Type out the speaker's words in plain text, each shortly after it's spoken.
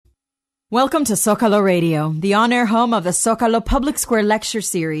Welcome to Zócalo Radio, the on-air home of the Zócalo Public Square Lecture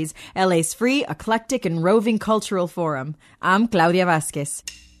Series, LA's free, eclectic, and roving cultural forum. I'm Claudia Vázquez.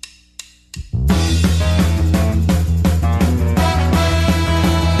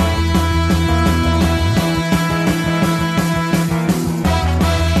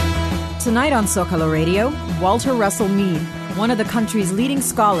 Tonight on Zócalo Radio, Walter Russell Mead, one of the country's leading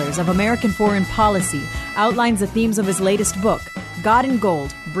scholars of American foreign policy, outlines the themes of his latest book, God in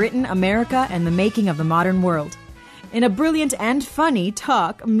Gold, Britain, America, and the Making of the Modern World. In a brilliant and funny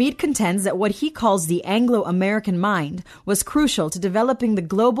talk, Mead contends that what he calls the Anglo-American mind was crucial to developing the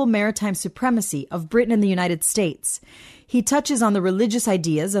global maritime supremacy of Britain and the United States. He touches on the religious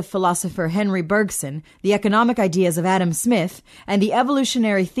ideas of philosopher Henry Bergson, the economic ideas of Adam Smith, and the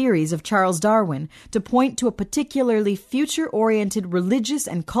evolutionary theories of Charles Darwin to point to a particularly future-oriented religious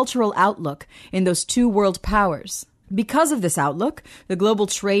and cultural outlook in those two world powers. Because of this outlook, the global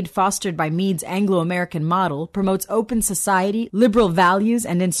trade fostered by Mead's Anglo-American model promotes open society, liberal values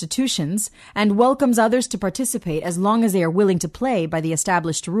and institutions, and welcomes others to participate as long as they are willing to play by the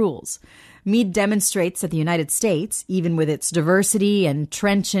established rules. Mead demonstrates that the United States, even with its diversity and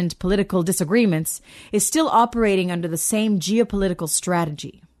trenchant political disagreements, is still operating under the same geopolitical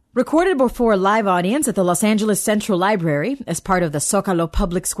strategy. Recorded before a live audience at the Los Angeles Central Library as part of the Zócalo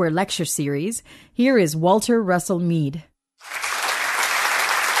Public Square Lecture Series, here is Walter Russell Mead.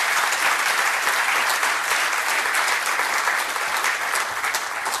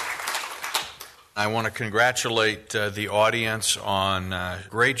 I want to congratulate the audience on a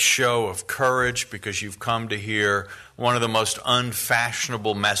great show of courage because you've come to hear one of the most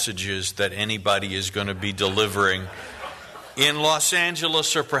unfashionable messages that anybody is going to be delivering in Los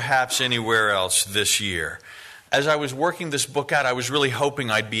Angeles or perhaps anywhere else this year. As I was working this book out, I was really hoping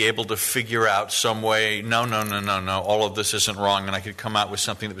I'd be able to figure out some way, no, all of this isn't wrong, and I could come out with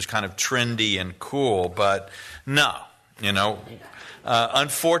something that was kind of trendy and cool, but no,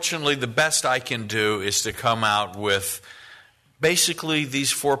 unfortunately, the best I can do is to come out with basically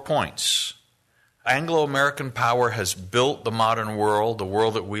these 4 points. Anglo-American power has built the modern world, the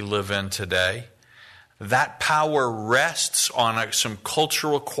world that we live in today. That power rests on some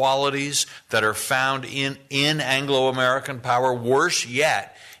cultural qualities that are found in Anglo-American power. Worse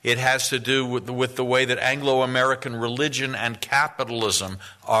yet, it has to do with the way that Anglo-American religion and capitalism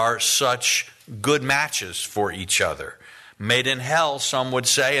are such good matches for each other. Made in hell, some would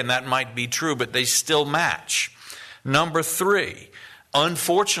say, and that might be true, but they still match. Number 3,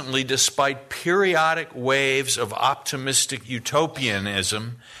 unfortunately, despite periodic waves of optimistic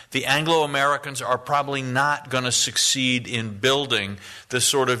utopianism, the Anglo-Americans are probably not going to succeed in building the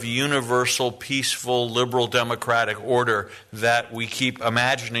sort of universal, peaceful, liberal, democratic order that we keep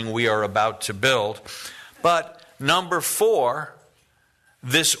imagining we are about to build. But number 4,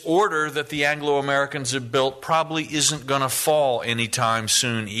 this order that the Anglo-Americans have built probably isn't going to fall anytime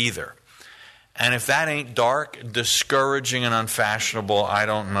soon either. And if that ain't dark, discouraging, and unfashionable, I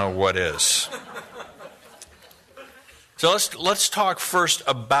don't know what is. So let's talk first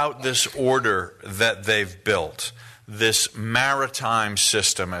about this order that they've built, this maritime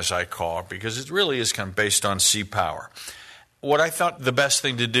system, as I call it, because it really is kind of based on sea power. What I thought the best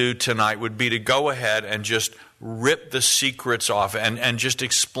thing to do tonight would be to go ahead and just rip the secrets off and just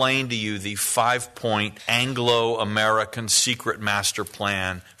explain to you the 5-point Anglo-American secret master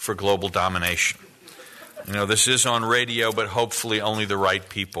plan for global domination. This is on radio, but hopefully only the right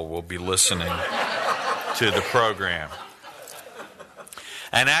people will be listening to the program.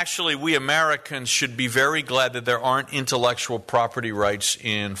 And actually, we Americans should be very glad that there aren't intellectual property rights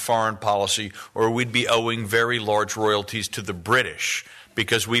in foreign policy, or we'd be owing very large royalties to the British,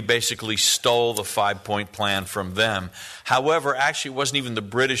 because we basically stole the 5-point plan from them. However, actually, it wasn't even the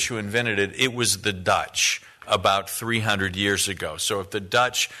British who invented it. It was the Dutch about 300 years ago. So if the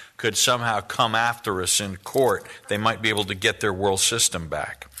Dutch could somehow come after us in court, they might be able to get their world system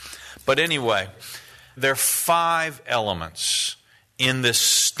back. But anyway, there are 5 elements in this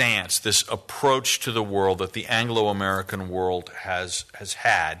stance, this approach to the world that the Anglo-American world has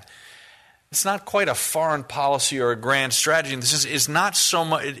had. It's not quite a foreign policy or a grand strategy. This is not so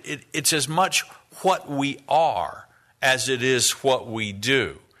much. It's as much what we are as it is what we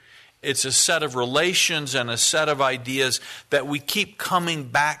do. It's a set of relations and a set of ideas that we keep coming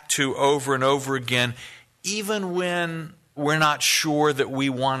back to over and over again, even when we're not sure that we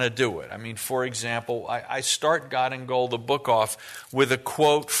want to do it. I mean, for example, I start God in Gold, the book, off with a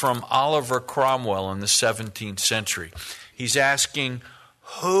quote from Oliver Cromwell in the 17th century. He's asking,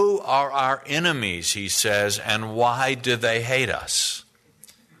 who are our enemies, he says, and why do they hate us?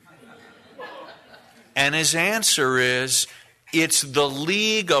 And his answer is, It's the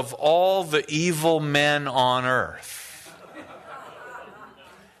league of all the evil men on earth.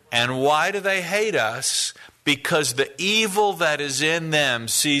 And why do they hate us? Because the evil that is in them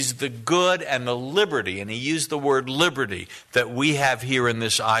sees the good and the liberty, and he used the word liberty, that we have here in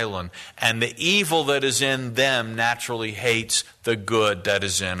this island. And the evil that is in them naturally hates the good that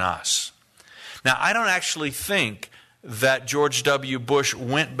is in us. Now, I don't actually think that George W. Bush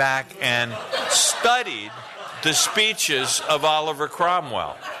went back and studied the speeches of Oliver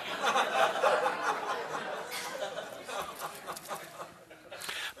Cromwell.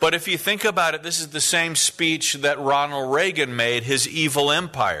 But if you think about it, this is the same speech that Ronald Reagan made, his evil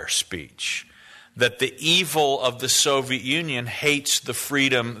empire speech, that the evil of the Soviet Union hates the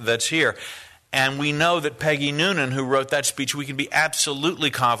freedom that's here. And we know that Peggy Noonan, who wrote that speech, we can be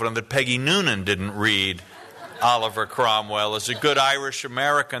absolutely confident that Peggy Noonan didn't read Oliver Cromwell. As a good Irish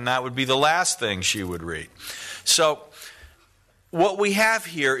American, that would be the last thing she would read. So what we have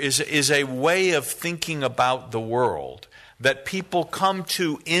here is a way of thinking about the world that people come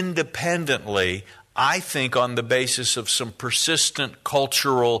to independently, I think, on the basis of some persistent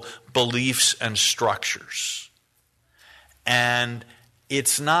cultural beliefs and structures. And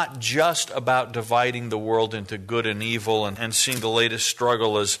it's not just about dividing the world into good and evil and seeing the latest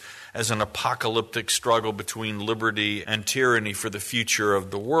struggle as an apocalyptic struggle between liberty and tyranny for the future of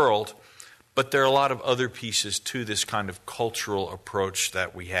the world, but there are a lot of other pieces to this kind of cultural approach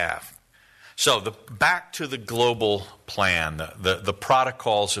that we have. So back to the global plan, the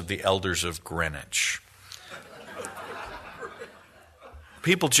protocols of the elders of Greenwich.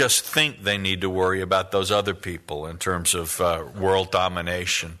 People just think they need to worry about those other people in terms of world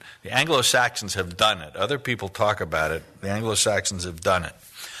domination. The Anglo-Saxons have done it. Other people talk about it. The Anglo-Saxons have done it.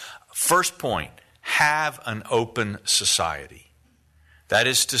 First point, have an open society. That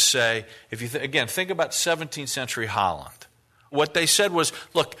is to say, if you think about 17th century Holland. What they said was,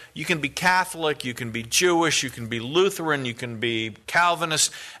 look, you can be Catholic, you can be Jewish, you can be Lutheran, you can be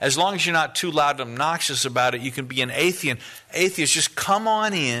Calvinist. As long as you're not too loud and obnoxious about it, you can be an atheist. Atheist, just come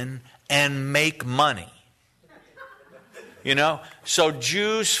on in and make money. You know? So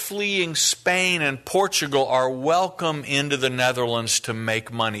Jews fleeing Spain and Portugal are welcome into the Netherlands to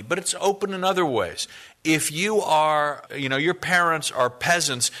make money. But it's open in other ways. If you are, your parents are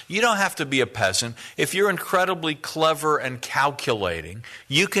peasants, you don't have to be a peasant. If you're incredibly clever and calculating,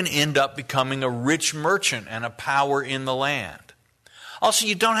 you can end up becoming a rich merchant and a power in the land. Also,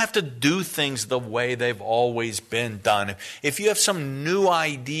 you don't have to do things the way they've always been done. If you have some new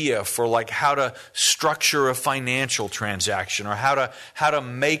idea for how to structure a financial transaction or how to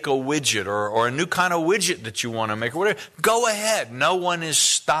make a widget or a new kind of widget that you want to make or whatever, go ahead. No one is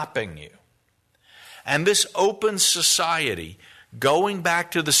stopping you. And this open society, going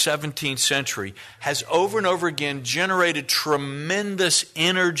back to the 17th century, has over and over again generated tremendous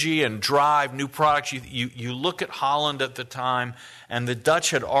energy and drive, new products. You look at Holland at the time, and the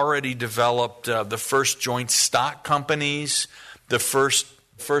Dutch had already developed the first joint stock companies, the first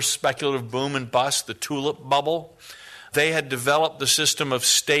speculative boom and bust, the tulip bubble. They had developed the system of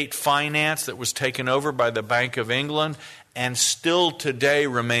state finance that was taken over by the Bank of England, and still today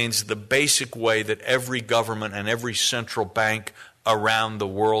remains the basic way that every government and every central bank around the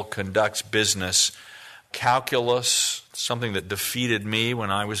world conducts business. Calculus, something that defeated me when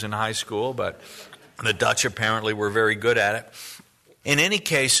I was in high school, but the Dutch apparently were very good at it. In any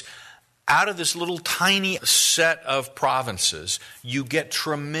case, out of this little tiny set of provinces, you get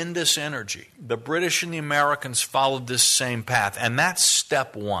tremendous energy. The British and the Americans followed this same path, and that's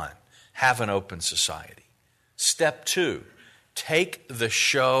step one, have an open society. Step two, take the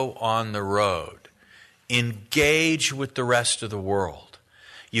show on the road. Engage with the rest of the world.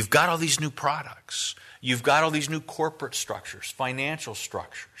 You've got all these new products. You've got all these new corporate structures, financial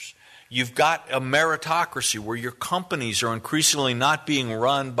structures. You've got a meritocracy where your companies are increasingly not being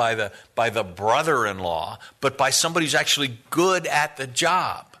run by the brother-in-law, but by somebody who's actually good at the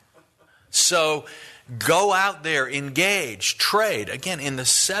job. So go out there, engage, trade. Again, in the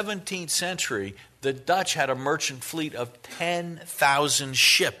 17th century, the Dutch had a merchant fleet of 10,000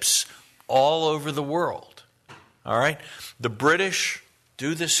 ships all over the world. All right? The British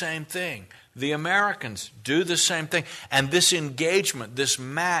do the same thing. The Americans do the same thing. And this engagement, this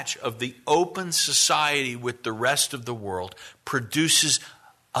match of the open society with the rest of the world produces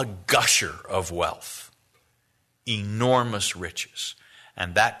a gusher of wealth, enormous riches.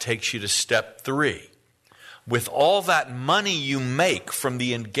 And that takes you to step three. With all that money you make from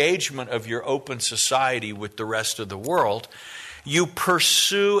the engagement of your open society with the rest of the world, you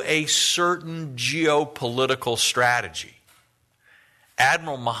pursue a certain geopolitical strategy.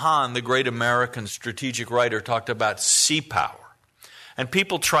 Admiral Mahan, the great American strategic writer, talked about sea power. And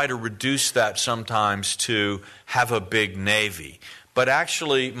people try to reduce that sometimes to have a big navy. But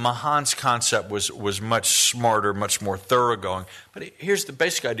actually, Mahan's concept was much smarter, much more thoroughgoing. But here's the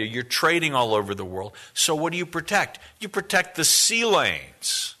basic idea. You're trading all over the world. So what do you protect? You protect the sea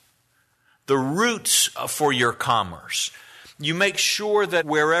lanes, the routes for your commerce. You make sure that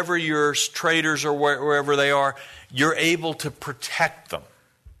wherever your traders or wherever they are, you're able to protect them.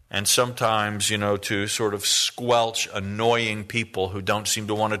 And sometimes, to sort of squelch annoying people who don't seem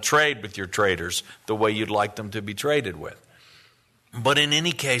to want to trade with your traders the way you'd like them to be traded with. But in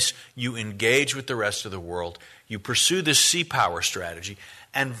any case, you engage with the rest of the world. You pursue this sea power strategy.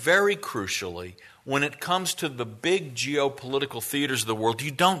 And very crucially, when it comes to the big geopolitical theaters of the world,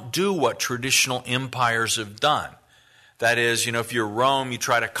 you don't do what traditional empires have done. That is, if you're Rome, you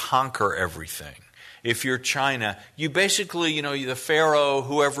try to conquer everything. If you're China, you basically, the pharaoh,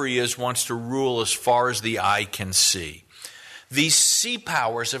 whoever he is, wants to rule as far as the eye can see. These sea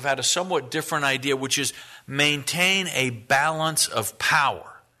powers have had a somewhat different idea, which is maintain a balance of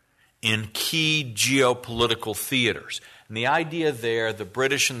power in key geopolitical theaters. And the idea there, the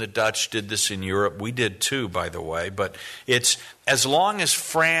British and the Dutch did this in Europe. We did too, by the way. But it's as long as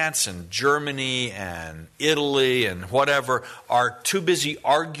France and Germany and Italy and whatever are too busy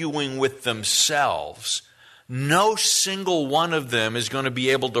arguing with themselves, no single one of them is going to be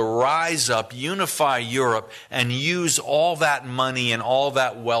able to rise up, unify Europe, and use all that money and all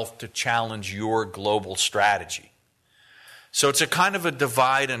that wealth to challenge your global strategy. So it's a kind of a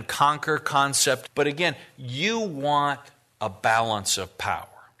divide and conquer concept. But again, you want a balance of power.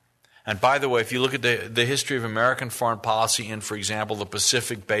 And by the way, if you look at the history of American foreign policy in, for example, the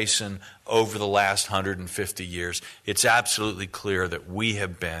Pacific Basin over the last 150 years, it's absolutely clear that we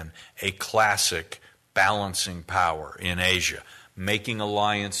have been a classic balancing power in Asia, making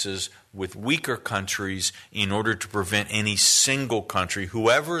alliances with weaker countries in order to prevent any single country,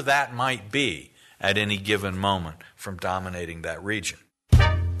 whoever that might be, at any given moment from dominating that region.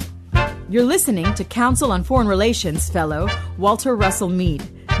 You're listening to Council on Foreign Relations fellow Walter Russell Mead.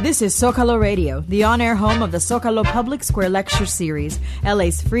 This is Zócalo Radio, the on-air home of the Zócalo Public Square Lecture Series,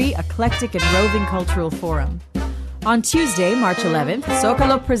 LA's free, eclectic, and roving cultural forum. On Tuesday, March 11th,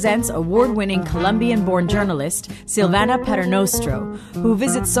 Zócalo presents award-winning Colombian-born journalist Silvana Paternostro, who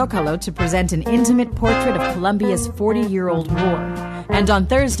visits Zócalo to present an intimate portrait of Colombia's 40-year-old war. And on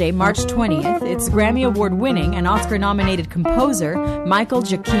Thursday, March 20th, it's Grammy Award-winning and Oscar-nominated composer Michael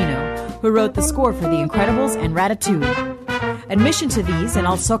Giacchino, who wrote the score for The Incredibles and Ratatouille. Admission to these and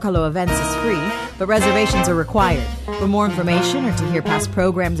all Zócalo events is free, but reservations are required. For more information or to hear past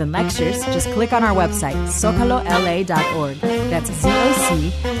programs and lectures, just click on our website, zocalola.org. That's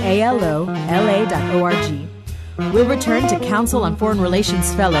ZOCALOLA.org. We'll return to Council on Foreign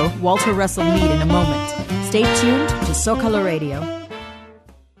Relations fellow Walter Russell Mead in a moment. Stay tuned to Zócalo Radio.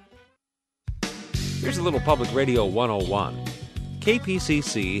 Here's a little Public Radio 101.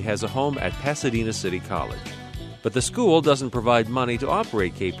 KPCC has a home at Pasadena City College, but the school doesn't provide money to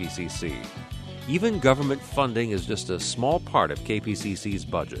operate KPCC. Even government funding is just a small part of KPCC's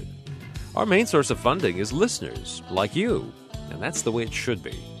budget. Our main source of funding is listeners, like you, and that's the way it should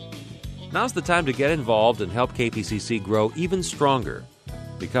be. Now's the time to get involved and help KPCC grow even stronger.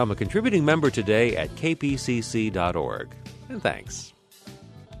 Become a contributing member today at kpcc.org. And thanks.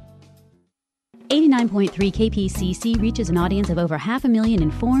 89.3 KPCC reaches an audience of over 500,000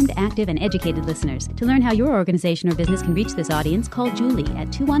 informed, active, and educated listeners. To learn how your organization or business can reach this audience, call Julie at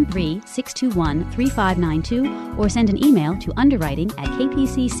 213-621-3592 or send an email to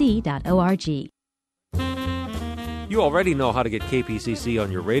underwriting@kpcc.org. You already know how to get KPCC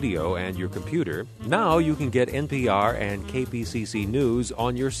on your radio and your computer. Now you can get NPR and KPCC News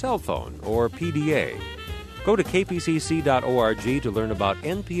on your cell phone or PDA. Go to kpcc.org to learn about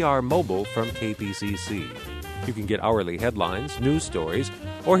NPR Mobile from KPCC. You can get hourly headlines, news stories,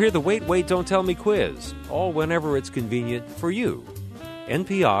 or hear the Wait, Wait, Don't Tell Me quiz, all whenever it's convenient for you.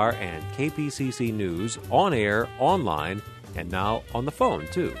 NPR and KPCC News on air, online, and now on the phone,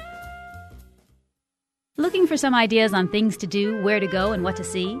 too. Looking for some ideas on things to do, where to go, and what to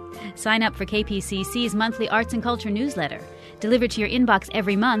see? Sign up for KPCC's monthly arts and culture newsletter. Delivered to your inbox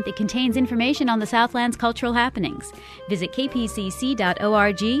every month, it contains information on the Southland's cultural happenings. Visit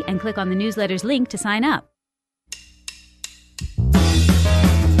kpcc.org and click on the newsletter's link to sign up.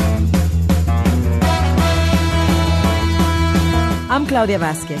 I'm Claudia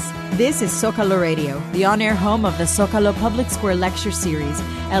Vasquez. This is Zócalo Radio, the on-air home of the Zócalo Public Square Lecture Series,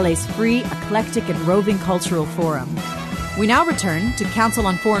 LA's free, eclectic, and roving cultural forum. We now return to Council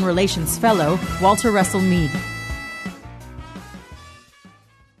on Foreign Relations fellow Walter Russell Mead.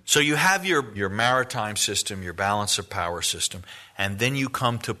 So you have your maritime system, your balance of power system, and then you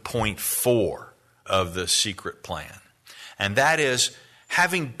come to point 4 of the secret plan. And that is,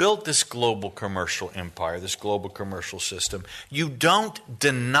 having built this global commercial empire, this global commercial system, you don't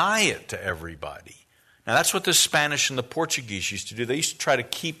deny it to everybody. Now that's what the Spanish and the Portuguese used to do. They used to try to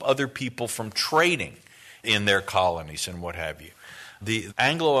keep other people from trading in their colonies and what have you. The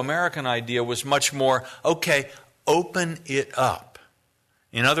Anglo-American idea was much more, okay, open it up.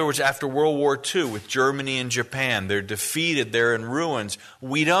 In other words, after World War II with Germany and Japan, they're defeated, they're in ruins.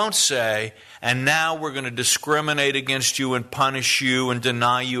 We don't say, and now we're going to discriminate against you and punish you and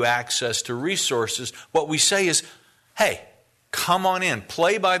deny you access to resources. What we say is, hey, come on in,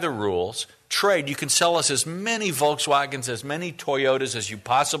 play by the rules, trade. You can sell us as many Volkswagens, as many Toyotas as you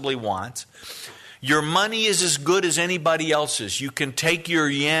possibly want. Your money is as good as anybody else's. You can take your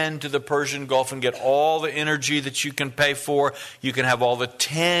yen to the Persian Gulf and get all the energy that you can pay for. You can have all the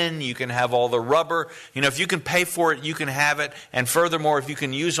tin. You can have all the rubber. You know, if you can pay for it, you can have it. And furthermore, if you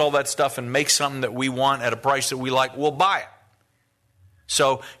can use all that stuff and make something that we want at a price that we like, we'll buy it.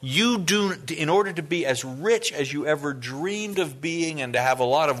 So you do, in order to be as rich as you ever dreamed of being and to have a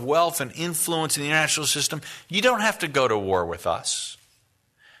lot of wealth and influence in the international system, you don't have to go to war with us.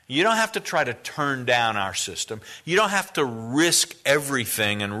 You don't have to try to turn down our system. You don't have to risk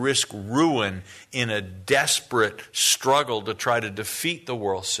everything and risk ruin in a desperate struggle to try to defeat the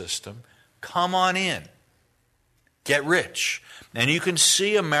world system. Come on in. Get rich. And you can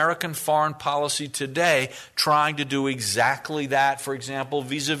see American foreign policy today trying to do exactly that, for example,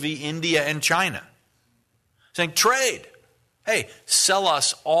 vis-a-vis India and China. Saying, trade. Hey, sell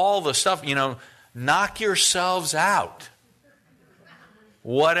us all the stuff. You know, knock yourselves out.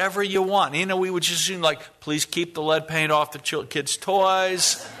 Whatever you want. You know, we would just assume, like, please keep the lead paint off the kids'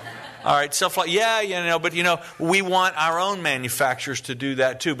 toys. All right, stuff like, but, we want our own manufacturers to do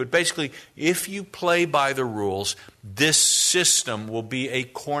that too. But basically, if you play by the rules, this system will be a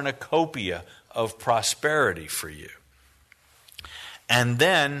cornucopia of prosperity for you. And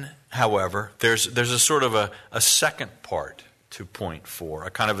then, however, there's a sort of a second part to point 4,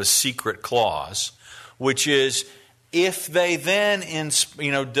 a kind of a secret clause, which is, if they then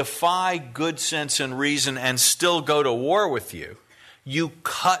defy good sense and reason and still go to war with you, you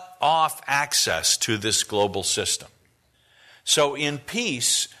cut off access to this global system. So in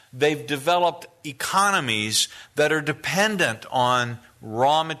peace, they've developed economies that are dependent on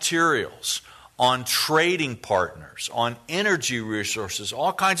raw materials, on trading partners, on energy resources,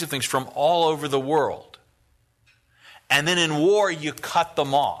 all kinds of things from all over the world. And then in war, you cut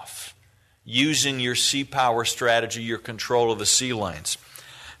them off, using your sea power strategy, your control of the sea lanes.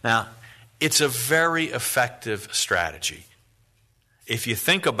 Now, it's a very effective strategy. If you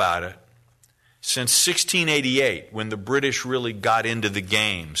think about it, since 1688, when the British really got into the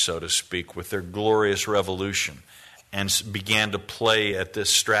game, so to speak, with their glorious revolution and began to play at this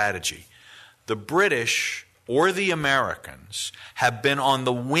strategy, the British or the Americans have been on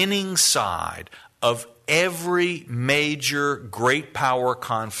the winning side of every major great power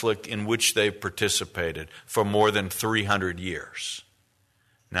conflict in which they've participated for more than 300 years.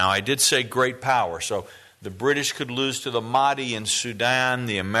 Now, I did say great power, so the British could lose to the Mahdi in Sudan,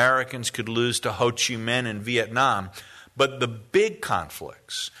 the Americans could lose to Ho Chi Minh in Vietnam, but the big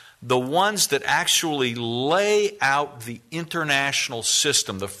conflicts, the ones that actually lay out the international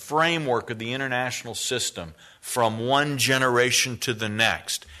system, the framework of the international system from one generation to the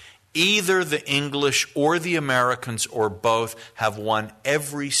next, either the English or the Americans or both have won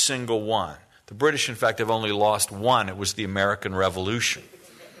every single one. The British, in fact, have only lost one. It was the American Revolution.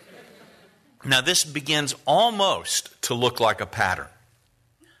 Now, this begins almost to look like a pattern.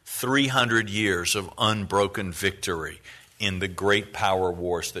 300 years of unbroken victory in the great power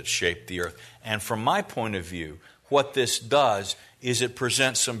wars that shaped the earth. And from my point of view, what this does is it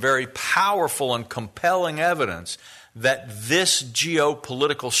presents some very powerful and compelling evidence that this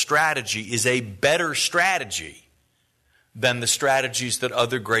geopolitical strategy is a better strategy than the strategies that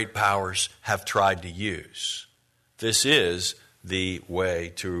other great powers have tried to use. This is the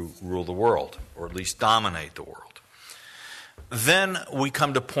way to rule the world, or at least dominate the world. Then we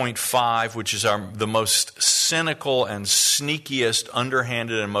come to point 5, which is the most cynical and sneakiest,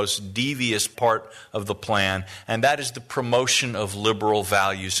 underhanded and most devious part of the plan, and that is the promotion of liberal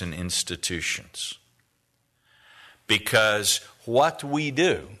values and institutions. Because what we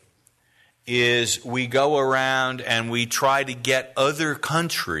do is we go around and we try to get other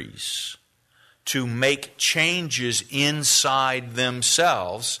countries to make changes inside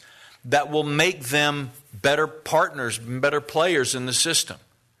themselves that will make them better partners, better players in the system.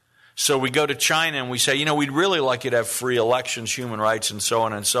 So we go to China and we say, we'd really like you to have free elections, human rights, and so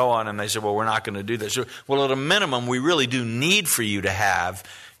on and so on. And they say, well, we're not going to do this. So, well, at a minimum, we really do need for you to have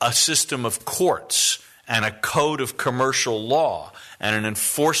a system of courts and a code of commercial law and an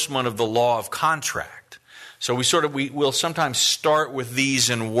enforcement of the law of contract. So we'll sometimes start with these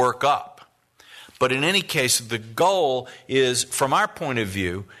and work up. But in any case, the goal is, from our point of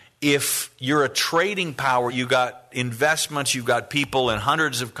view, if you're a trading power, you've got investments, you've got people in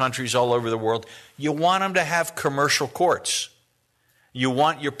hundreds of countries all over the world, you want them to have commercial courts. You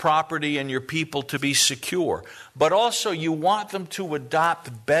want your property and your people to be secure. But also you want them to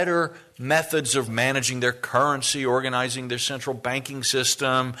adopt better methods of managing their currency, organizing their central banking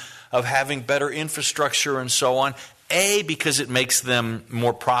system, of having better infrastructure and so on. A, because it makes them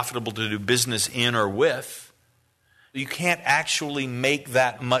more profitable to do business in or with. You can't actually make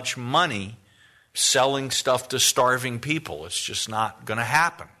that much money selling stuff to starving people. It's just not going to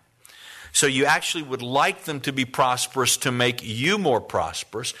happen. So you actually would like them to be prosperous to make you more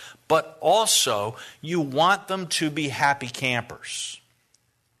prosperous, but also you want them to be happy campers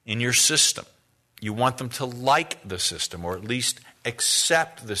in your system. You want them to like the system, or at least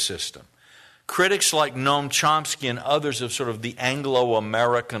accept the system. Critics like Noam Chomsky and others of sort of the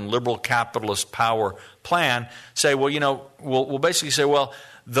Anglo-American liberal capitalist power plan say, we'll basically say,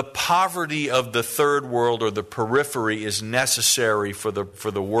 the poverty of the third world or the periphery is necessary for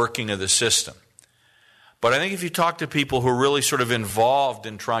the working of the system. But I think if you talk to people who are really sort of involved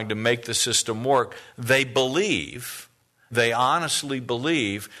in trying to make the system work, they honestly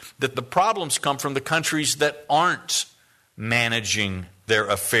believe that the problems come from the countries that aren't managing their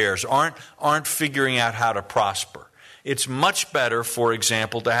affairs, aren't figuring out how to prosper. It's much better, for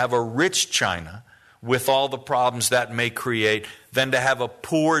example, to have a rich China with all the problems that may create than to have a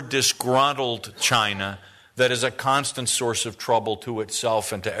poor, disgruntled China that is a constant source of trouble to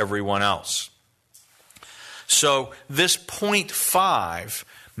itself and to everyone else. So this 0.5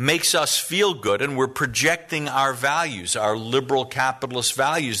 makes us feel good, and we're projecting our values, our liberal capitalist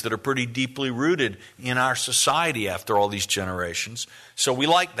values that are pretty deeply rooted in our society after all these generations. So we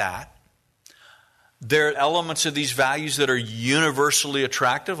like that. There are elements of these values that are universally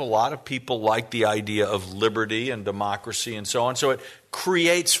attractive. A lot of people like the idea of liberty and democracy and so on. So it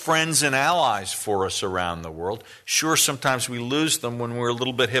creates friends and allies for us around the world. Sure, sometimes we lose them when we're a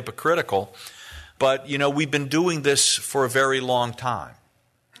little bit hypocritical. But, we've been doing this for a very long time.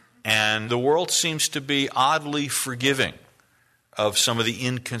 And the world seems to be oddly forgiving of some of the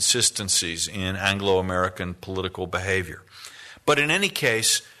inconsistencies in Anglo-American political behavior. But in any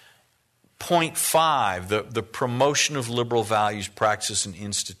case, 0.5, the promotion of liberal values, practices, and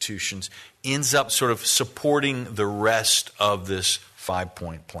institutions, ends up sort of supporting the rest of this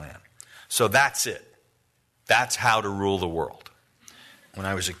 5-point plan. So that's it. That's how to rule the world. When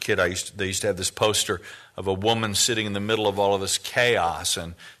I was a kid, they used to have this poster of a woman sitting in the middle of all of this chaos,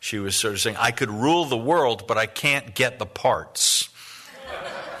 and she was sort of saying, I could rule the world, but I can't get the parts.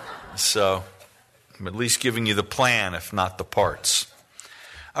 So I'm at least giving you the plan, if not the parts.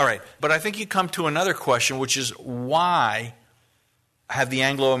 All right, but I think you come to another question, which is, why have the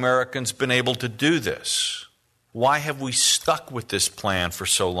Anglo-Americans been able to do this? Why have we stuck with this plan for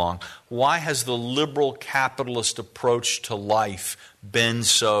so long? Why has the liberal capitalist approach to life been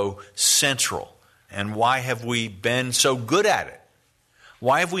so central? And why have we been so good at it?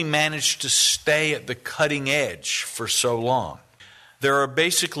 Why have we managed to stay at the cutting edge for so long? There are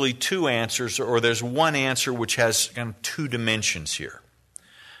basically two answers, or there's one answer which has kind of two dimensions here.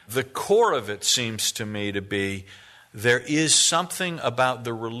 The core of it seems to me to be there is something about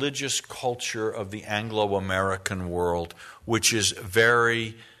the religious culture of the Anglo-American world which is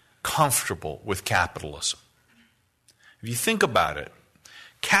very comfortable with capitalism. If you think about it,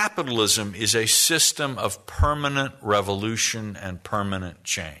 capitalism is a system of permanent revolution and permanent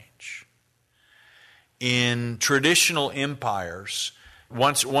change. In traditional empires,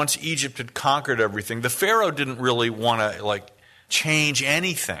 once Egypt had conquered everything, the pharaoh didn't really want to change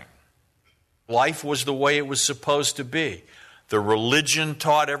anything. Life was the way it was supposed to be. The religion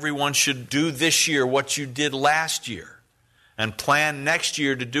taught everyone should do this year what you did last year and plan next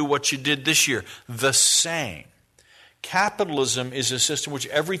year to do what you did this year. The same. Capitalism is a system which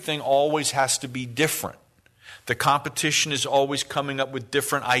everything always has to be different. The competition is always coming up with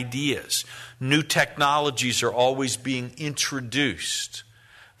different ideas. New technologies are always being introduced.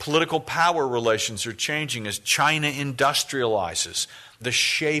 Political power relations are changing as China industrializes. The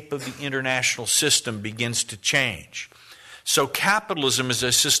shape of the international system begins to change. So capitalism is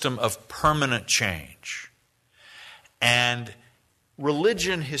a system of permanent change. And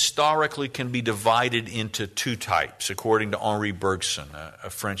religion historically can be divided into two types, according to Henri Bergson, a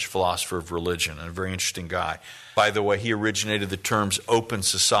French philosopher of religion, and a very interesting guy. By the way, he originated the terms open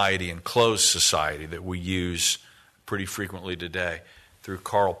society and closed society that we use pretty frequently today. Through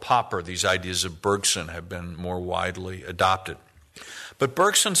Karl Popper, these ideas of Bergson have been more widely adopted. But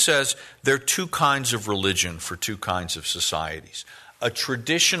Bergson says there are two kinds of religion for two kinds of societies. A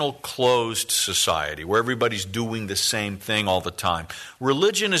traditional closed society where everybody's doing the same thing all the time.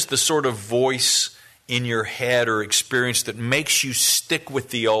 Religion is the sort of voice in your head or experience that makes you stick with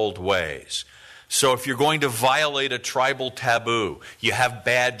the old ways. So if you're going to violate a tribal taboo, you have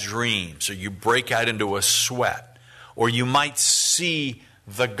bad dreams, or you break out into a sweat, or you might see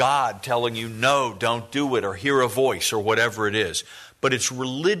the God telling you, no, don't do it, or hear a voice, or whatever it is. But it's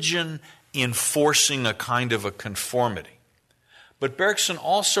religion enforcing a kind of a conformity. But Bergson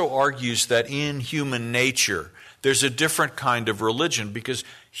also argues that in human nature, there's a different kind of religion, because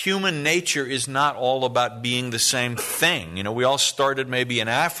human nature is not all about being the same thing. You know, we all started maybe in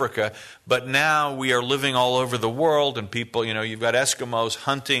Africa, but now we are living all over the world, and people, you know, you've got Eskimos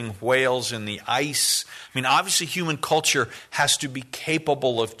hunting whales in the ice. I mean, obviously human culture has to be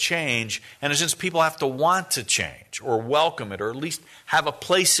capable of change, and since people have to want to change or welcome it, or at least have a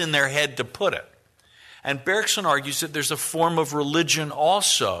place in their head to put it. And Bergson argues that there's a form of religion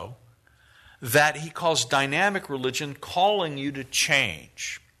also that he calls dynamic religion, calling you to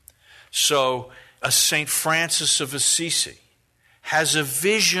change. So a St. Francis of Assisi has a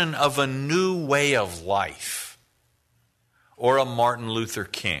vision of a new way of life, or a Martin Luther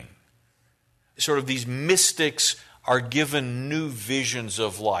King. Sort of these mystics are given new visions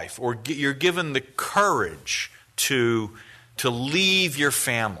of life, or you're given the courage to leave your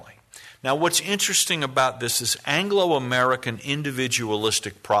family. Now, what's interesting about this is Anglo-American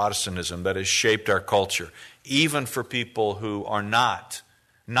individualistic Protestantism that has shaped our culture, even for people who are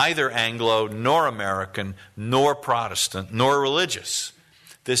neither Anglo, nor American, nor Protestant, nor religious.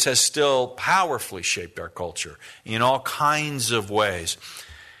 This has still powerfully shaped our culture in all kinds of ways.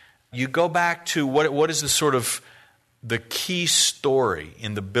 You go back to what is the sort of the key story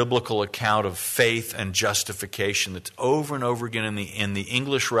in the biblical account of faith and justification that's over and over again in the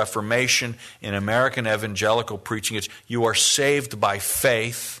English Reformation, in American evangelical preaching. It's you are saved by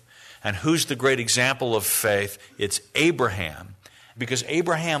faith. And who's the great example of faith? It's Abraham. Because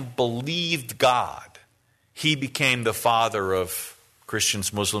Abraham believed God, he became the father of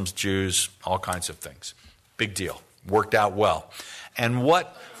Christians, Muslims, Jews, all kinds of things. Big deal. Worked out well. And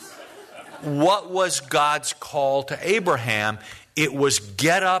what was God's call to Abraham? It was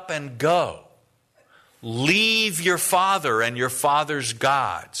get up and go. Leave your father and your father's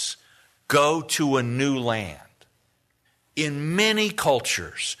gods. Go to a new land. In many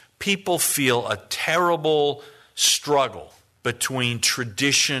cultures, people feel a terrible struggle between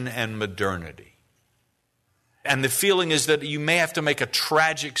tradition and modernity. And the feeling is that you may have to make a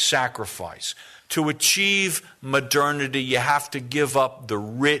tragic sacrifice. To achieve modernity, you have to give up the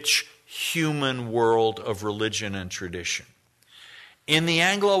rich human world of religion and tradition. In the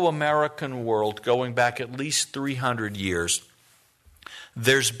Anglo-American world, going back at least 300 years,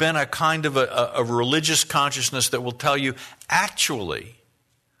 there's been a kind of a religious consciousness that will tell you, actually,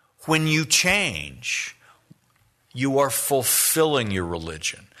 when you change, you are fulfilling your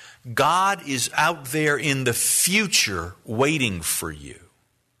religion. God is out there in the future waiting for you.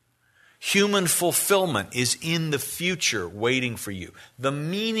 Human fulfillment is in the future waiting for you. The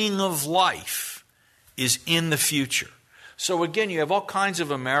meaning of life is in the future. So again, you have all kinds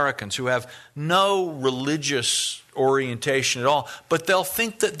of Americans who have no religious orientation at all, but they'll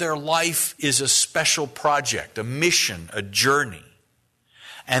think that their life is a special project, a mission, a journey.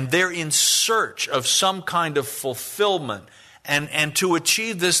 And they're in search of some kind of fulfillment. And to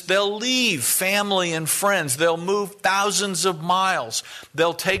achieve this, they'll leave family and friends. They'll move thousands of miles.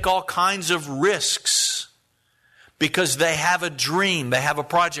 They'll take all kinds of risks because they have a dream. They have a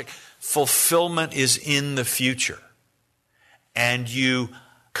project. Fulfillment is in the future. And you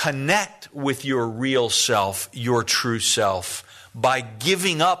connect with your real self, your true self, by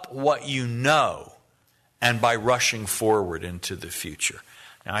giving up what you know and by rushing forward into the future.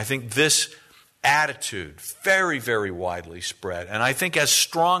 Now, I think this attitude, very, very widely spread, and I think as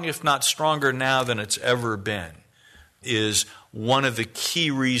strong, if not stronger now than it's ever been, is one of the key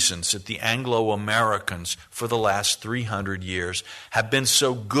reasons that the Anglo-Americans for the last 300 years have been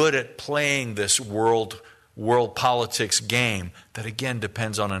so good at playing this world politics game that, again,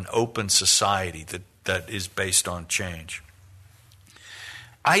 depends on an open society that is based on change.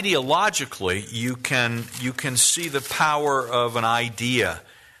 Ideologically, you can see the power of an idea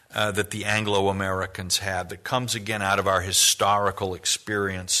that the Anglo-Americans had that comes again out of our historical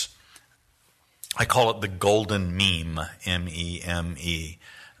experience. I call it the golden meme, M-E-M-E.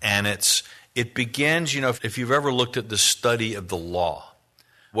 And it begins, if you've ever looked at the study of the law,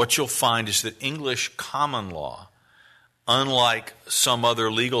 what you'll find is that English common law, unlike some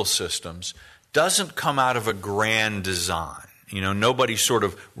other legal systems, doesn't come out of a grand design. Nobody sort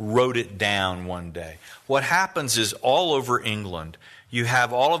of wrote it down one day. What happens is all over England, you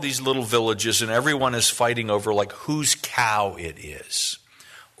have all of these little villages and everyone is fighting over like whose cow it is.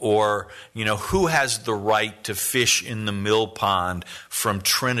 Or, who has the right to fish in the mill pond from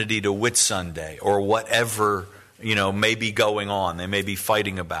Trinity to Whitsunday or whatever, may be going on. They may be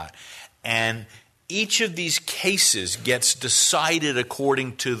fighting about. And each of these cases gets decided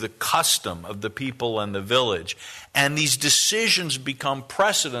according to the custom of the people and the village. And these decisions become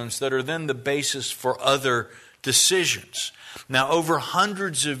precedents that are then the basis for other decisions. Now, over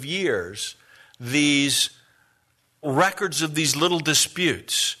hundreds of years, these records of these little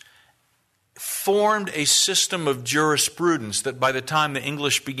disputes formed a system of jurisprudence that by the time the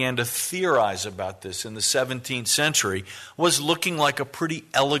English began to theorize about this in the 17th century was looking like a pretty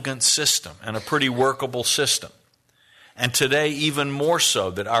elegant system and a pretty workable system. And today even more so,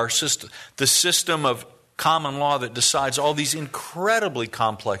 that our system, the system of common law that decides all these incredibly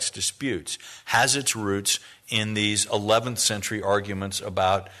complex disputes, has its roots in these 11th century arguments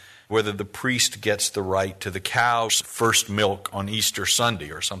about whether the priest gets the right to the cow's first milk on Easter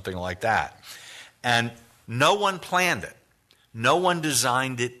Sunday or something like that. And no one planned it. No one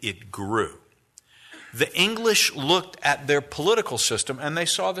designed it. It grew. The English looked at their political system and they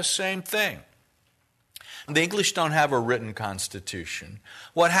saw the same thing. The English don't have a written constitution.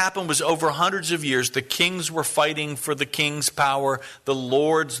 What happened was over hundreds of years, the kings were fighting for the king's power. The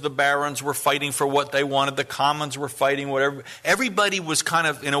lords, the barons were fighting for what they wanted. The commons were fighting whatever. Everybody was kind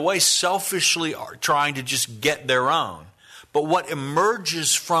of, in a way, selfishly trying to just get their own. But what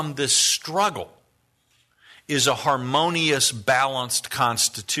emerges from this struggle is a harmonious, balanced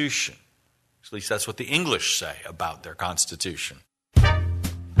constitution. At least that's what the English say about their constitution.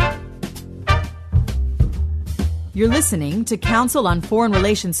 You're listening to Council on Foreign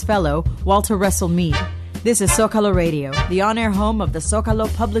Relations Fellow Walter Russell Mead. This is Zócalo Radio, the on-air home of the Zócalo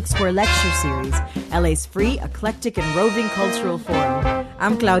Public Square Lecture Series, LA's free, eclectic, and roving cultural forum.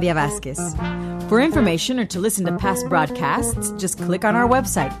 I'm Claudia Vasquez. For information or to listen to past broadcasts, just click on our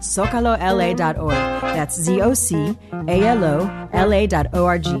website, zocalola.org. That's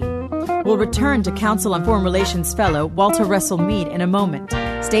ZOCALOLA.org. We'll return to Council on Foreign Relations Fellow Walter Russell Mead in a moment.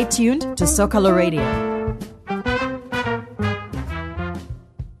 Stay tuned to Zócalo Radio.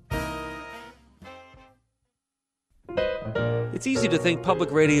 It's easy to think public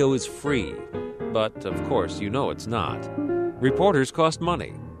radio is free, but of course you know it's not. Reporters cost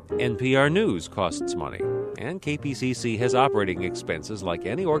money, NPR News costs money, and KPCC has operating expenses like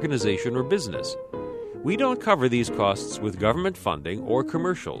any organization or business. We don't cover these costs with government funding or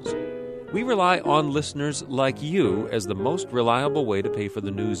commercials. We rely on listeners like you as the most reliable way to pay for the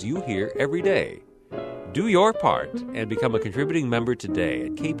news you hear every day. Do your part and become a contributing member today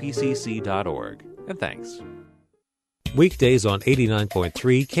at kpcc.org. And thanks. Weekdays on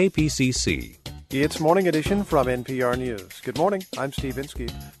 89.3 KPCC. It's Morning Edition from NPR News. Good morning. I'm Steve Inskeep.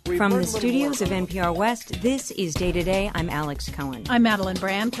 From the studios of NPR West, this is Day to Day. I'm Alex Cohen. I'm Madeline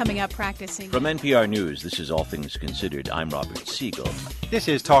Brand, coming up practicing. From NPR News, this is All Things Considered. I'm Robert Siegel. This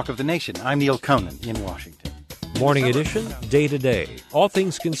is Talk of the Nation. I'm Neil Conan in Washington. Morning Edition, Day to Day. All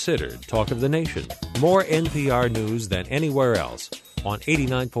Things Considered, Talk of the Nation. More NPR news than anywhere else on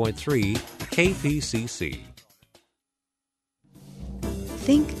 89.3 KPCC.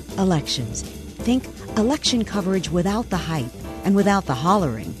 Think elections. Think election coverage without the hype and without the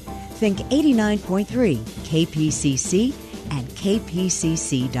hollering. Think 89.3 KPCC and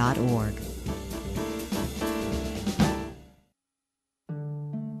kpcc.org.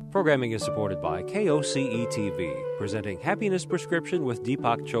 Programming is supported by KOCE-TV, presenting Happiness Prescription with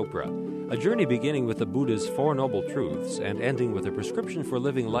Deepak Chopra, a journey beginning with the Buddha's Four Noble Truths and ending with a prescription for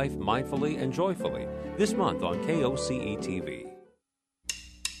living life mindfully and joyfully, this month on KOCE-TV.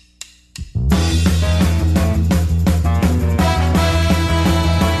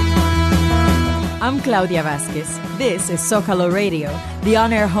 I'm Claudia Vasquez. This is Zócalo Radio, the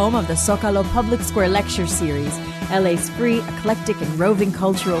on-air home of the Zócalo Public Square Lecture Series, LA's free, eclectic, and roving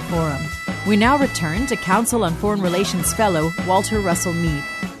cultural forum. We now return to Council on Foreign Relations Fellow Walter Russell Mead.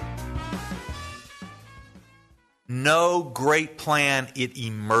 No great plan, it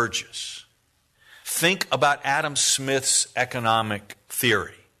emerges. Think about Adam Smith's economic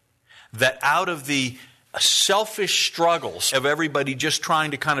theory, that out of the selfish struggles of everybody just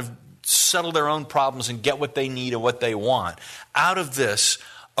trying to kind of settle their own problems and get what they need and what they want. Out of this,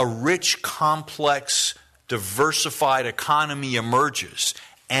 a rich, complex, diversified economy emerges,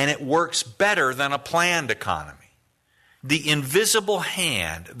 and it works better than a planned economy. The invisible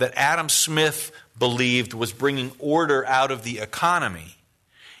hand that Adam Smith believed was bringing order out of the economy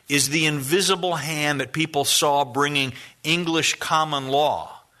is the invisible hand that people saw bringing English common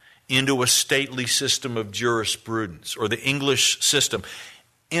law into a stately system of jurisprudence, or the English system.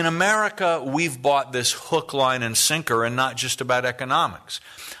 In America, we've bought this hook, line, and sinker, and not just about economics.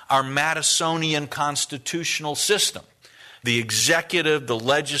 Our Madisonian constitutional system, the executive, the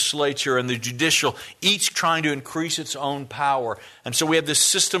legislature, and the judicial, each trying to increase its own power. And so we have this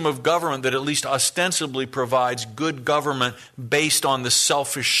system of government that at least ostensibly provides good government based on the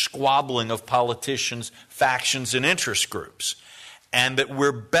selfish squabbling of politicians, factions, and interest groups. And that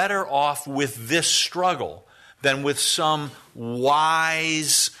we're better off with this struggle than with some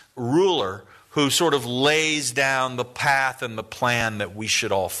wise ruler who sort of lays down the path and the plan that we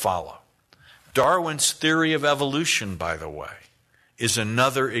should all follow. Darwin's theory of evolution, by the way, is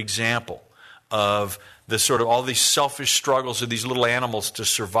another example of the sort of all these selfish struggles of these little animals to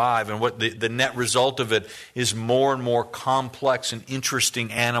survive, and what the net result of it is more and more complex and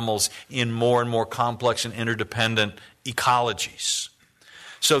interesting animals in more and more complex and interdependent ecologies.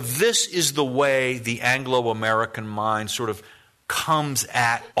 So this is the way the Anglo-American mind sort of comes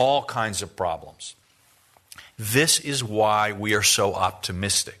at all kinds of problems. This is why we are so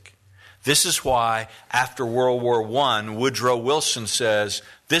optimistic. This is why, after World War I, Woodrow Wilson says,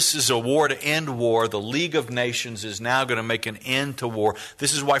 this is a war to end war. The League of Nations is now going to make an end to war.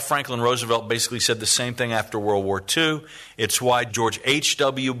 This is why Franklin Roosevelt basically said the same thing after World War II. It's why George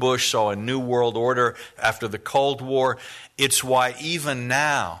H.W. Bush saw a new world order after the Cold War. It's why even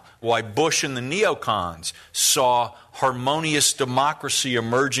now, why Bush and the neocons saw harmonious democracy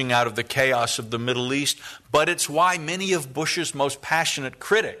emerging out of the chaos of the Middle East. But it's why many of Bush's most passionate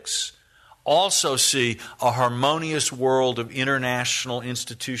critics also see a harmonious world of international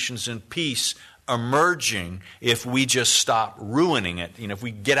institutions and peace emerging if we just stop ruining it. If we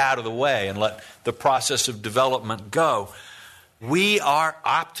get out of the way and let the process of development go. We are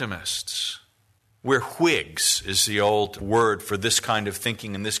optimists. We're Whigs, is the old word for this kind of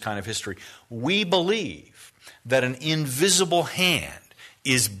thinking and this kind of history. We believe that an invisible hand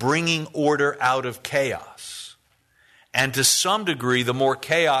is bringing order out of chaos. And to some degree, the more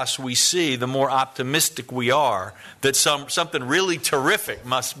chaos we see, the more optimistic we are that something really terrific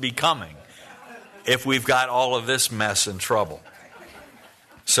must be coming if we've got all of this mess and trouble.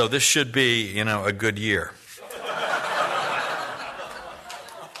 So this should be, a good year.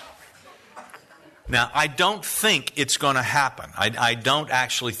 Now, I don't think it's going to happen. I don't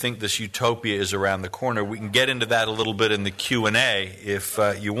actually think this utopia is around the corner. We can get into that a little bit in the Q&A if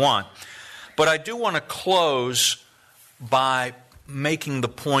you want. But I do want to close by making the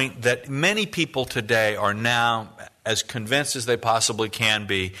point that many people today are now as convinced as they possibly can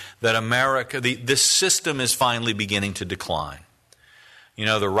be that America, this system is finally beginning to decline.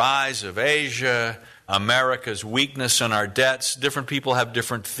 The rise of Asia, America's weakness in our debts, different people have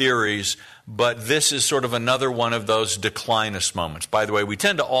different theories, but this is sort of another one of those declinist moments. By the way, we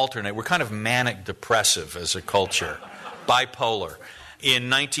tend to alternate. We're kind of manic-depressive as a culture, bipolar.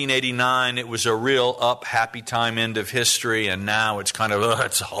 In 1989, it was a real up, happy time, end of history, and now it's kind of,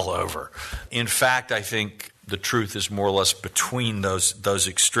 it's all over. In fact, I think the truth is more or less between those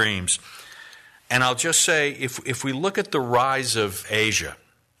extremes. And I'll just say, if we look at the rise of Asia,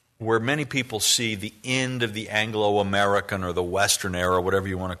 where many people see the end of the Anglo-American or the Western era, whatever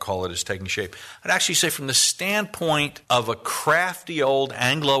you want to call it, is taking shape, I'd actually say from the standpoint of a crafty old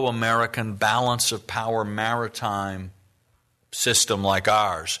Anglo-American balance of power maritime system like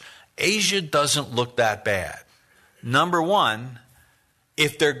ours, Asia doesn't look that bad. Number one,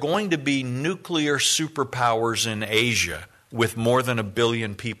 if they're going to be nuclear superpowers in Asia with more than 1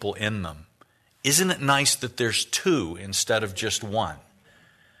 billion people in them, isn't it nice that there's 2 instead of just 1?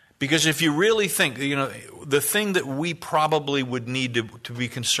 Because if you really think, the thing that we probably would need to be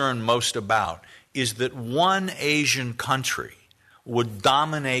concerned most about is that one Asian country would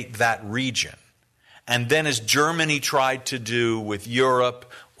dominate that region. And then as Germany tried to do with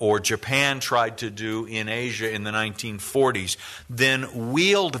Europe or Japan tried to do in Asia in the 1940s, then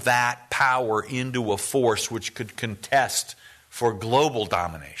wield that power into a force which could contest for global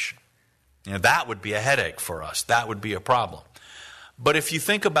domination. That would be a headache for us. That would be a problem. But if you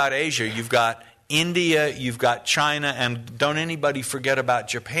think about Asia, you've got India, you've got China, and don't anybody forget about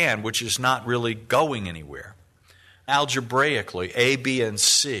Japan, which is not really going anywhere. Algebraically, A, B, and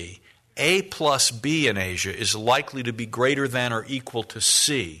C, A plus B in Asia is likely to be greater than or equal to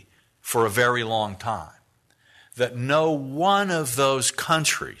C for a very long time. That no one of those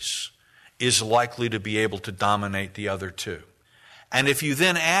countries is likely to be able to dominate the other two. And if you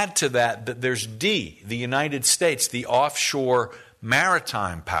then add to that there's D, the United States, the offshore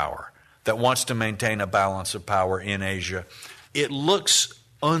maritime power that wants to maintain a balance of power in Asia, it looks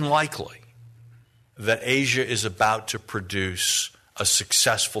unlikely that Asia is about to produce a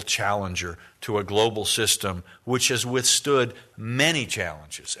successful challenger to a global system which has withstood many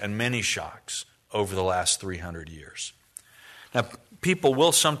challenges and many shocks over the last 300 years. Now, people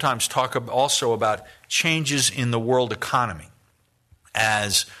will sometimes talk also about changes in the world economy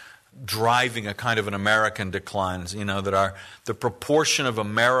as driving a kind of an American decline, that the proportion of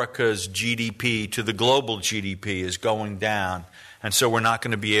America's GDP to the global GDP is going down, and so we're not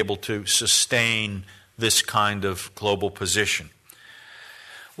going to be able to sustain this kind of global position.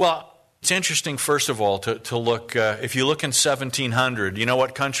 Well, it's interesting, first of all, to look, if you look in 1700, you know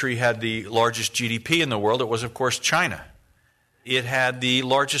what country had the largest GDP in the world? It was, of course, China. It had the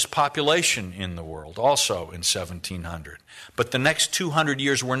largest population in the world, also in 1700. But the next 200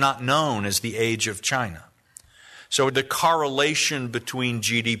 years were not known as the age of China. So the correlation between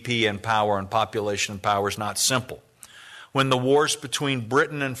GDP and power and population and power is not simple. When the wars between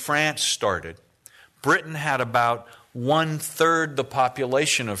Britain and France started, Britain had about 1/3 the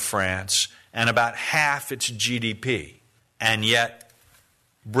population of France and about half its GDP. And yet,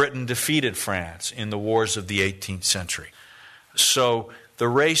 Britain defeated France in the wars of the 18th century. So the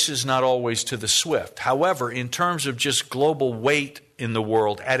race is not always to the swift. However, in terms of just global weight in the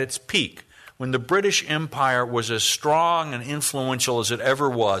world at its peak, when the British Empire was as strong and influential as it ever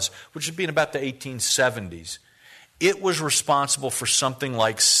was, which had been about the 1870s, it was responsible for something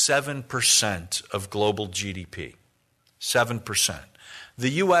like 7% of global GDP. 7%.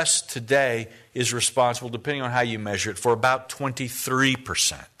 The U.S. today is responsible, depending on how you measure it, for about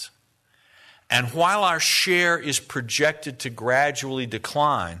 23%. And while our share is projected to gradually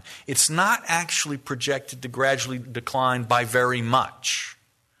decline, it's not actually projected to gradually decline by very much.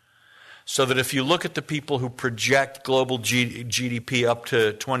 So that if you look at the people who project global GDP up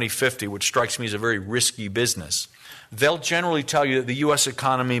to 2050, which strikes me as a very risky business, they'll generally tell you that the U.S.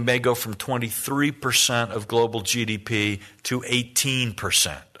 economy may go from 23% of global GDP to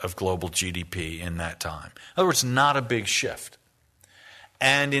 18% of global GDP in that time. In other words, not a big shift.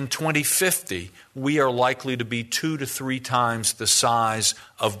 And in 2050, we are likely to be 2 to 3 times the size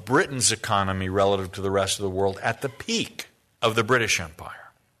of Britain's economy relative to the rest of the world at the peak of the British Empire.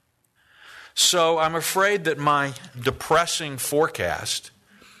 So I'm afraid that my depressing forecast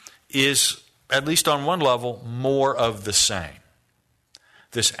is, at least on one level, more of the same.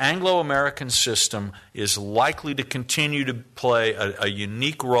 This Anglo-American system is likely to continue to play a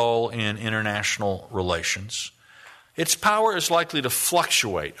unique role in international relations. Its power is likely to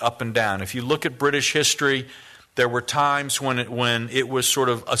fluctuate up and down. If you look at British history, there were times when it was sort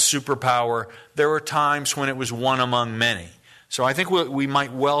of a superpower. There were times when it was one among many. So I think we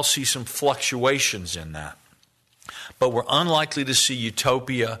might well see some fluctuations in that. But we're unlikely to see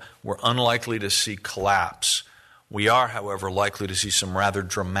utopia. We're unlikely to see collapse. We are, however, likely to see some rather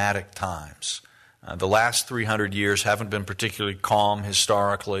dramatic times. The last 300 years haven't been particularly calm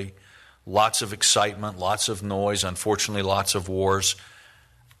historically. Lots of excitement, lots of noise, unfortunately lots of wars.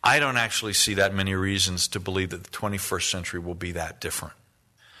 I don't actually see that many reasons to believe that the 21st century will be that different.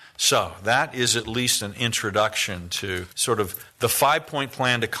 So that is at least an introduction to sort of the 5-point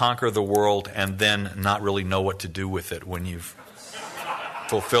plan to conquer the world and then not really know what to do with it when you've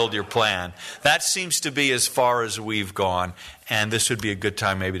fulfilled your plan. That seems to be as far as we've gone, and this would be a good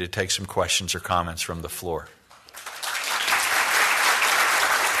time maybe to take some questions or comments from the floor.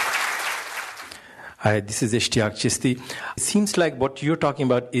 Hi, this is Ishtiyaq Chisti. It seems like what you're talking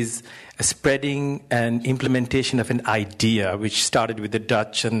about is a spreading and implementation of an idea, which started with the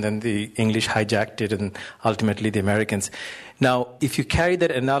Dutch and then the English hijacked it and ultimately the Americans. Now, if you carry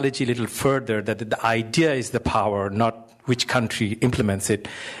that analogy a little further, that the idea is the power, not which country implements it.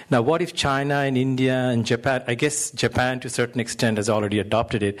 Now, what if China and India and Japan, I guess Japan to a certain extent has already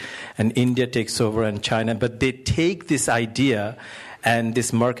adopted it, and India takes over and China, but they take this idea and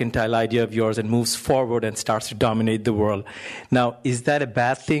this mercantile idea of yours and moves forward and starts to dominate the world. Now, is that a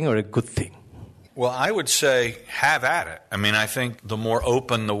bad thing or a good thing? Well, I would say have at it. I mean, I think the more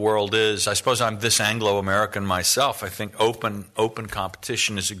open the world is, I suppose I'm this Anglo-American myself, I think open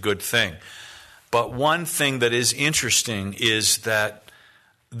competition is a good thing. But one thing that is interesting is that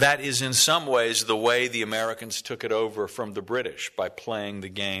is in some ways the way the Americans took it over from the British, by playing the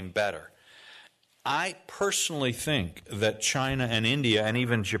game better. I personally think that China and India and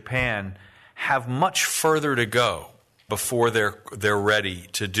even Japan have much further to go before they're ready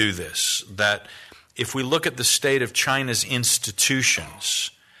to do this. That if we look at the state of China's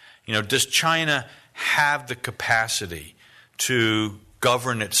institutions, does China have the capacity to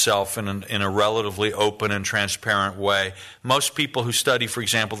govern itself in a relatively open and transparent way? Most people who study, for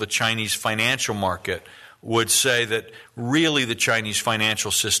example, the Chinese financial market would say that really the Chinese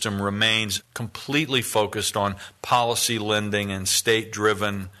financial system remains completely focused on policy lending and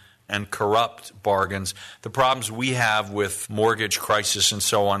state-driven and corrupt bargains. The problems we have with mortgage crisis and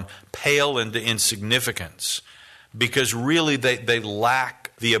so on pale into insignificance because really they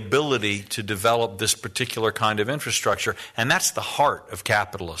lack the ability to develop this particular kind of infrastructure. And that's the heart of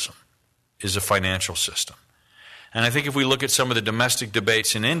capitalism, is a financial system. And I think if we look at some of the domestic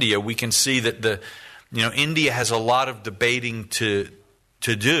debates in India, we can see that India has a lot of debating to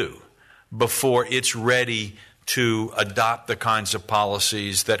do before it's ready to adopt the kinds of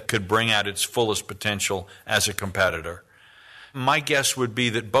policies that could bring out its fullest potential as a competitor. My guess would be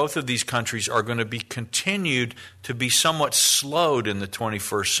that both of these countries are going to be continued to be somewhat slowed in the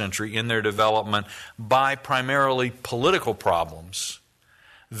 21st century in their development by primarily political problems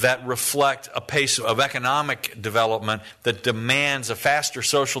that reflect a pace of economic development that demands a faster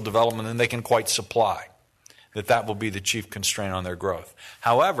social development than they can quite supply. That will be the chief constraint on their growth.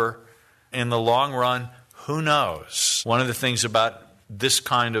 However, in the long run, who knows? One of the things about this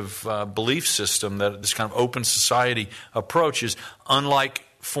kind of belief system, that this kind of open society approach, is unlike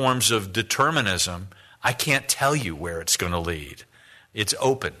forms of determinism, I can't tell you where it's going to lead. It's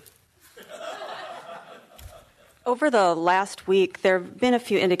open. Over the last week, there have been a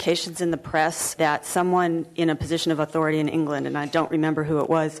few indications in the press that someone in a position of authority in England, and I don't remember who it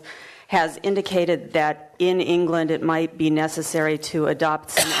was, has indicated that in England it might be necessary to adopt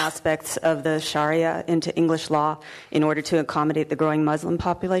some aspects of the Sharia into English law in order to accommodate the growing Muslim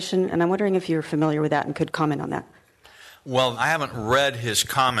population. And I'm wondering if you're familiar with that and could comment on that. Well, I haven't read his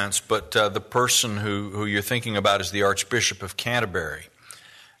comments, but the person who you're thinking about is the Archbishop of Canterbury.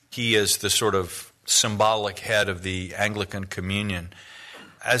 He is the sort of symbolic head of the Anglican Communion.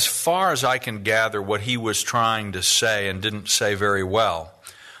 As far as I can gather, what he was trying to say, and didn't say very well,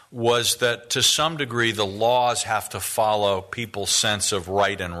 was that to some degree the laws have to follow people's sense of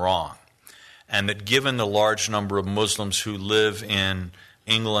right and wrong. And that given the large number of Muslims who live in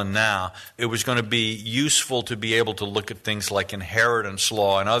England now, it was going to be useful to be able to look at things like inheritance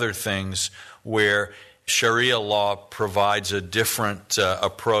law and other things where Sharia law provides a different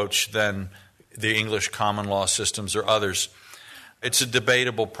approach than the English common law systems or others. It's a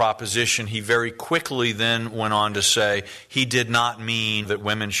debatable proposition. He very quickly then went on to say he did not mean that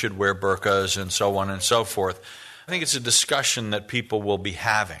women should wear burqas and so on and so forth. I think it's a discussion that people will be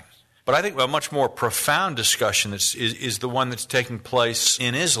having. But I think a much more profound discussion is the one that's taking place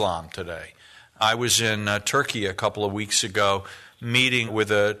in Islam today. I was in Turkey a couple of weeks ago meeting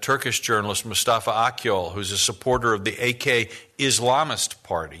with a Turkish journalist, Mustafa Akyol, who's a supporter of the AK Islamist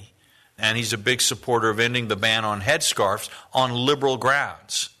Party. And he's a big supporter of ending the ban on headscarves on liberal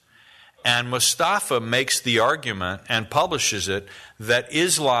grounds. And Mustafa makes the argument and publishes it that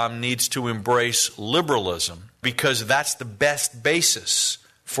Islam needs to embrace liberalism because that's the best basis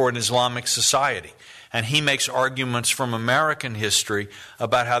for an Islamic society. And he makes arguments from American history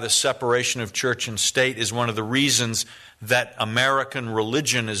about how the separation of church and state is one of the reasons that American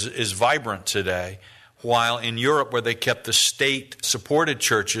religion is vibrant today, while in Europe, where they kept the state-supported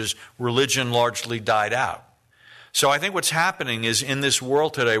churches, religion largely died out. So I think what's happening is in this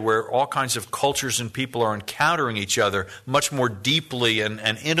world today where all kinds of cultures and people are encountering each other much more deeply and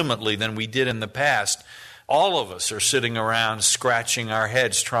intimately than we did in the past, all of us are sitting around scratching our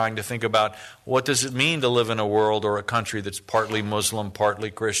heads trying to think about what does it mean to live in a world or a country that's partly Muslim, partly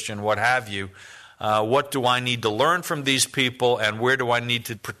Christian, what have you. What do I need to learn from these people, and where do I need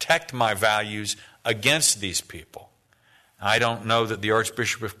to protect my values against these people? I don't know that the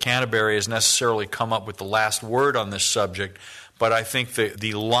Archbishop of Canterbury has necessarily come up with the last word on this subject, but I think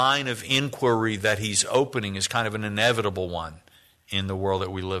the line of inquiry that he's opening is kind of an inevitable one in the world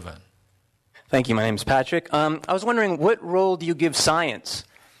that we live in. Thank you. My name is Patrick. I was wondering, what role do you give science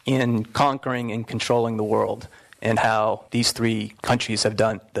in conquering and controlling the world, and how these three countries have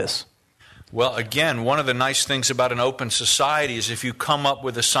done this? Well, again, one of the nice things about an open society is if you come up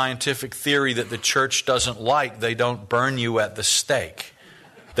with a scientific theory that the church doesn't like, they don't burn you at the stake.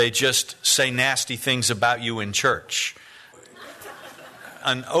 They just say nasty things about you in church.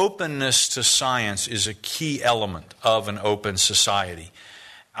 An openness to science is a key element of an open society.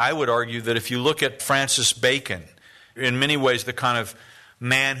 I would argue that if you look at Francis Bacon, in many ways the kind of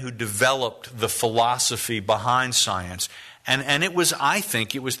man who developed the philosophy behind science. And it was, I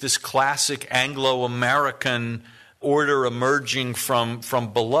think, it was this classic Anglo-American order emerging from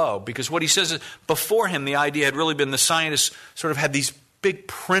below. Because what he says is, before him, the idea had really been the scientists sort of had these big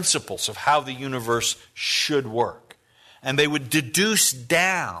principles of how the universe should work. And they would deduce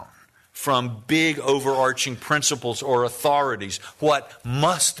down from big overarching principles or authorities what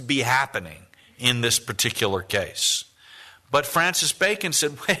must be happening in this particular case. But Francis Bacon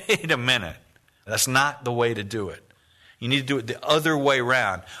said, wait a minute, that's not the way to do it. You need to do it the other way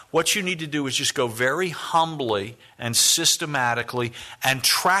around. What you need to do is just go very humbly and systematically and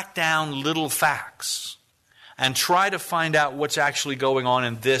track down little facts and try to find out what's actually going on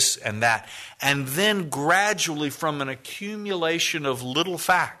in this and that. And then gradually, from an accumulation of little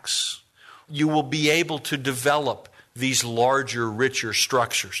facts, you will be able to develop these larger, richer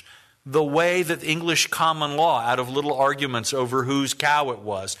structures. The way that English common law, out of little arguments over whose cow it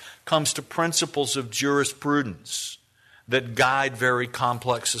was, comes to principles of jurisprudence that guide very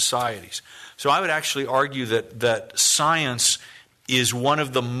complex societies. So I would actually argue that science is one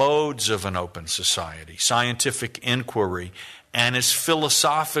of the modes of an open society, scientific inquiry, and is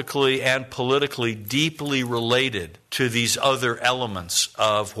philosophically and politically deeply related to these other elements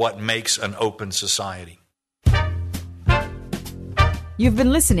of what makes an open society. You've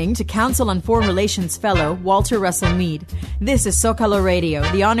been listening to Council on Foreign Relations Fellow Walter Russell Mead. This is Zocalo Radio,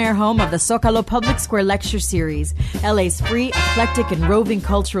 the on-air home of the Zocalo Public Square Lecture Series, LA's free, eclectic, and roving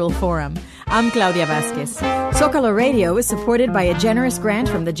cultural forum. I'm Claudia Vasquez. Zocalo Radio is supported by a generous grant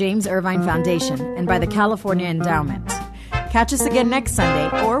from the James Irvine Foundation and by the California Endowment. Catch us again next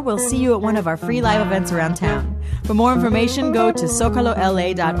Sunday, or we'll see you at one of our free live events around town. For more information, go to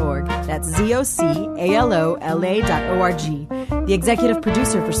zocalola.org. That's ZOCALOLA.org. The executive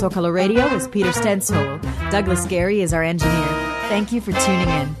producer for Zocalo Radio is Peter Stenshol. Douglas Gary is our engineer. Thank you for tuning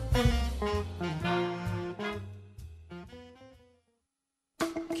in.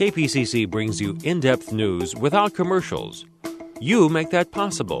 KPCC brings you in-depth news without commercials. You make that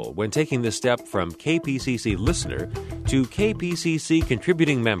possible when taking the step from KPCC listener to KPCC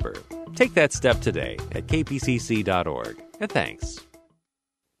contributing member. Take that step today at kpcc.org. And thanks.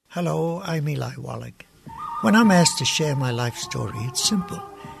 Hello, I'm Eli Wallach. When I'm asked to share my life story, it's simple.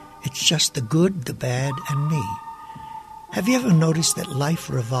 It's just the good, the bad, and me. Have you ever noticed that life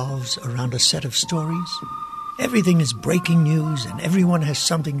revolves around a set of stories? Everything is breaking news and everyone has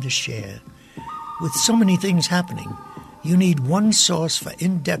something to share. With so many things happening, you need one source for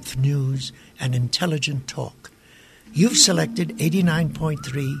in-depth news and intelligent talk. You've selected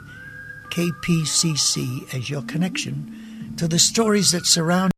 89.3 KPCC as your connection to the stories that surround